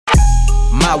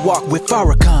My walk with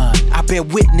Farrakhan, I bear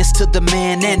witness to the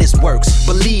man and his works.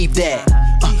 Believe that.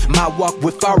 My walk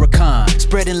with Farrakhan,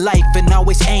 spreading life and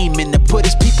always aiming to put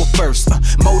his people first.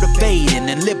 Motivating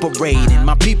and liberating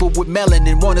my people with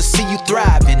melanin, wanna see you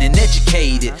thriving and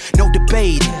educated. No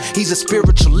debating, he's a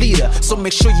spiritual leader, so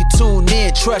make sure you tune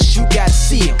in. Trust you gotta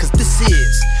see it, cause this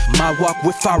is my walk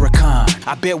with Farrakhan.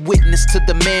 I bear witness to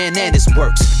the man and his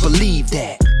works. Believe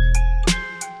that.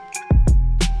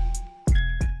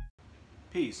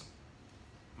 Peace.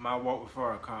 My walk with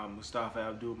Farrakhan, Mustafa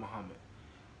Abdul Muhammad.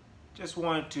 Just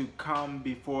wanted to come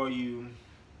before you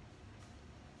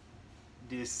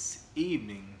this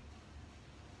evening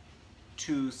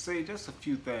to say just a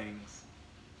few things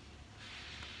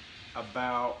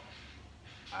about,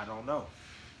 I don't know.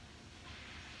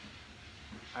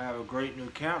 I have a great new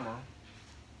camera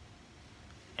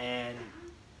and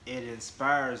it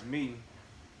inspires me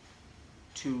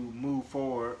to move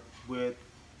forward with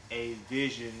a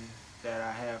vision that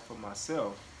I have for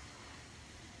myself.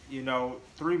 You know,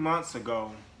 3 months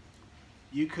ago,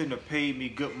 you couldn't have paid me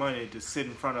good money to sit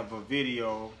in front of a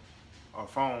video or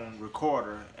phone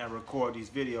recorder and record these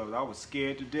videos. I was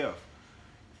scared to death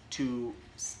to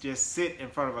just sit in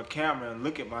front of a camera and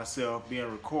look at myself being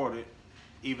recorded,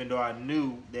 even though I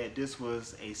knew that this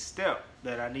was a step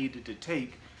that I needed to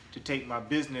take my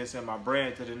business and my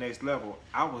brand to the next level.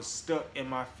 I was stuck in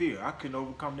my fear. I couldn't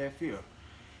overcome that fear.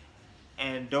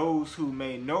 And those who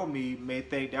may know me may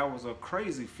think that was a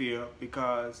crazy fear,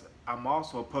 because I'm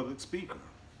also a public speaker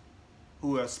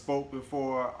who has spoke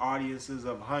before audiences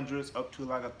of hundreds up to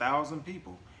like 1,000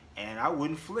 people, and I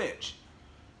wouldn't flinch.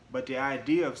 But the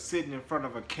idea of sitting in front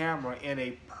of a camera in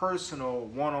a personal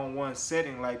one-on-one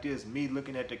setting like this, me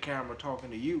looking at the camera talking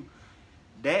to you,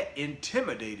 that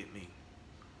intimidated me.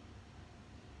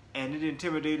 And it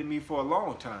intimidated me for a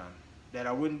long time that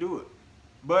I wouldn't do it.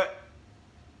 But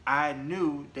I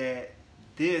knew that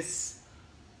this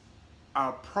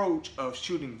approach of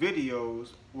shooting videos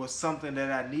was something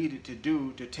that I needed to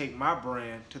do to take my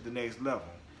brand to the next level.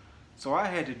 So I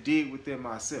had to dig within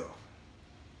myself,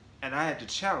 and I had to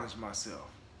challenge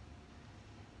myself.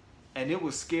 And it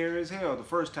was scary as hell the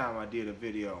first time I did a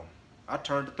video. I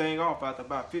turned the thing off after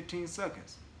about 15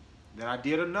 seconds. Then I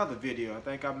did another video. I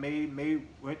think I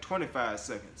went 25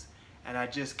 seconds. And I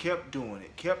just kept doing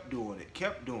it, kept doing it,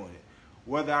 kept doing it.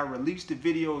 Whether I released the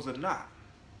videos or not,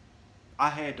 I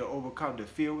had to overcome the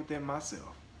fear within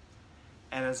myself.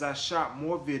 And as I shot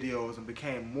more videos and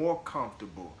became more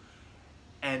comfortable,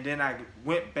 and then I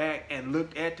went back and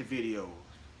looked at the videos,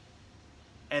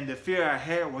 and the fear I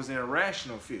had was an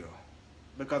irrational fear,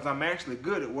 because I'm actually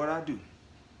good at what I do.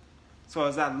 So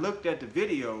as I looked at the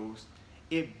videos,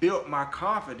 it built my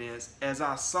confidence as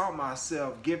I saw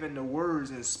myself giving the words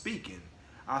and speaking.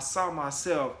 I saw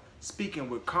myself speaking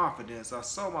with confidence. I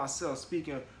saw myself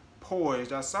speaking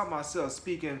poised. I saw myself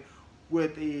speaking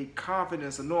with a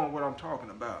confidence of knowing what I'm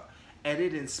talking about. And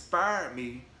it inspired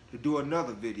me to do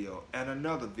another video and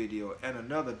another video and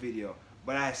another video.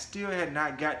 But I still had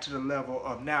not got to the level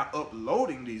of now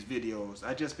uploading these videos.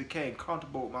 I just became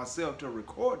comfortable with myself to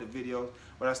record the videos,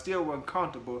 but I still wasn't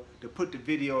comfortable to put the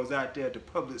videos out there to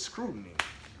public scrutiny.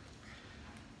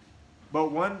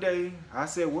 But one day I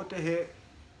said, what the heck?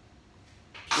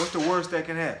 What's the worst that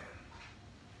can happen?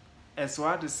 And so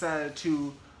I decided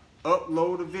to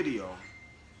upload a video.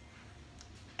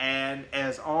 And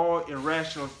as all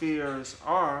irrational fears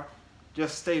are,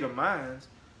 just state of minds,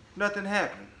 nothing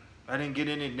happened. I didn't get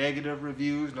any negative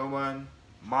reviews. No one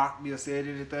mocked me or said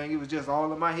anything. It was just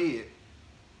all in my head.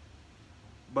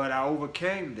 But I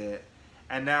overcame that.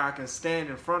 And now I can stand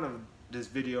in front of this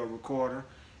video recorder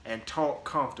and talk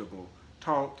comfortable.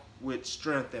 Talk with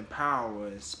strength and power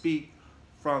and speak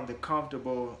from the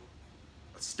comfortable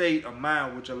state of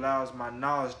mind, which allows my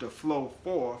knowledge to flow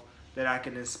forth, that I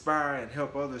can inspire and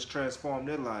help others transform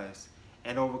their lives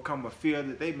and overcome a fear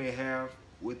that they may have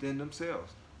within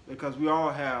themselves. Because we all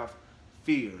have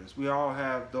fears. We all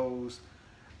have those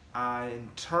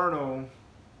internal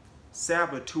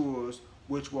saboteurs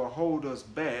which will hold us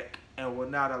back and will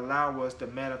not allow us to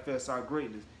manifest our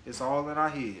greatness. It's all in our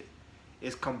head.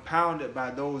 It's compounded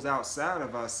by those outside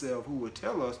of ourselves who will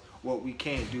tell us what we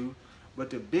can't do.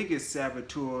 But the biggest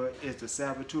saboteur is the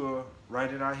saboteur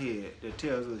right in our head that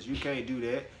tells us you can't do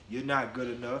that, you're not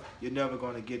good enough, you're never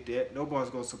going to get that,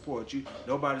 nobody's going to support you,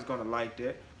 nobody's going to like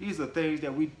that. These are things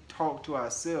that we talk to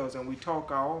ourselves, and we talk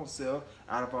our own self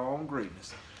out of our own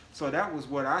greatness. So that was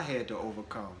what I had to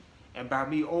overcome. And by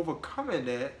me overcoming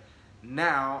that,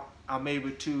 now I'm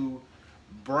able to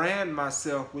brand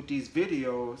myself with these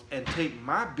videos and take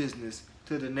my business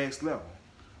to the next level,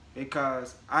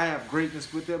 because I have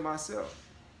greatness within myself.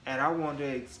 And I want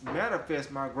to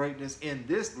manifest my greatness in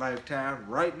this lifetime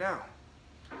right now.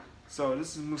 So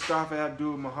this is Mustafa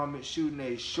Abdul Muhammad shooting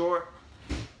a short.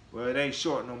 Well, it ain't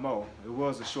short no more. It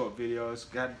was a short video. It's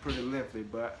gotten pretty lengthy,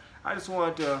 but I just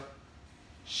wanted to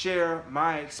share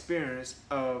my experience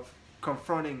of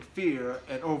confronting fear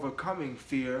and overcoming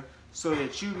fear so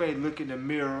that you may look in the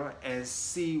mirror and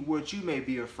see what you may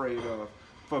be afraid of.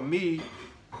 For me,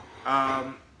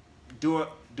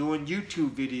 doing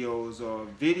YouTube videos or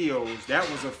videos, that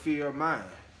was a fear of mine,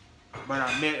 but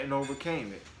I met and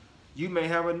overcame it. You may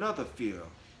have another fear,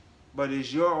 but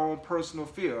it's your own personal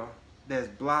fear that's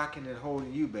blocking and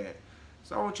holding you back.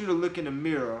 So I want you to look in the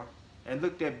mirror and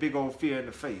look that big old fear in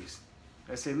the face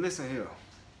and say, listen here,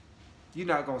 you're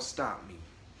not going to stop me.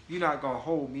 You're not going to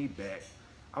hold me back.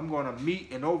 I'm going to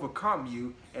meet and overcome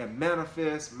you and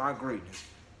manifest my greatness.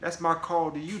 That's my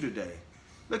call to you today.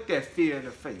 Look that fear in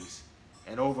the face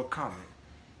and overcome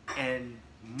it and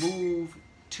move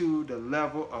to the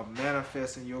level of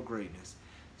manifesting your greatness.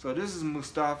 So this is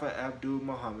Mustafa Abdul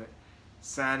Muhammad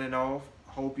signing off.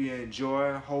 Hope you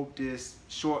enjoy. Hope this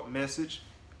short message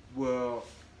will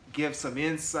give some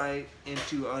insight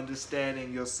into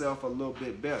understanding yourself a little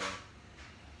bit better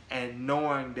and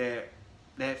knowing that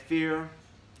that fear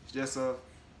is just a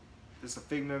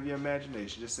figment of your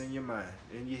imagination, just in your mind,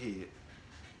 in your head.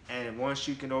 And once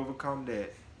you can overcome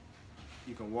that,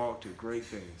 you can walk to great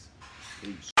things.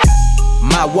 Peace.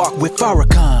 My walk with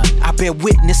Farrakhan, I bear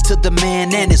witness to the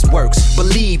man and his works.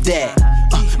 Believe that.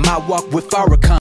 My walk with Farrakhan.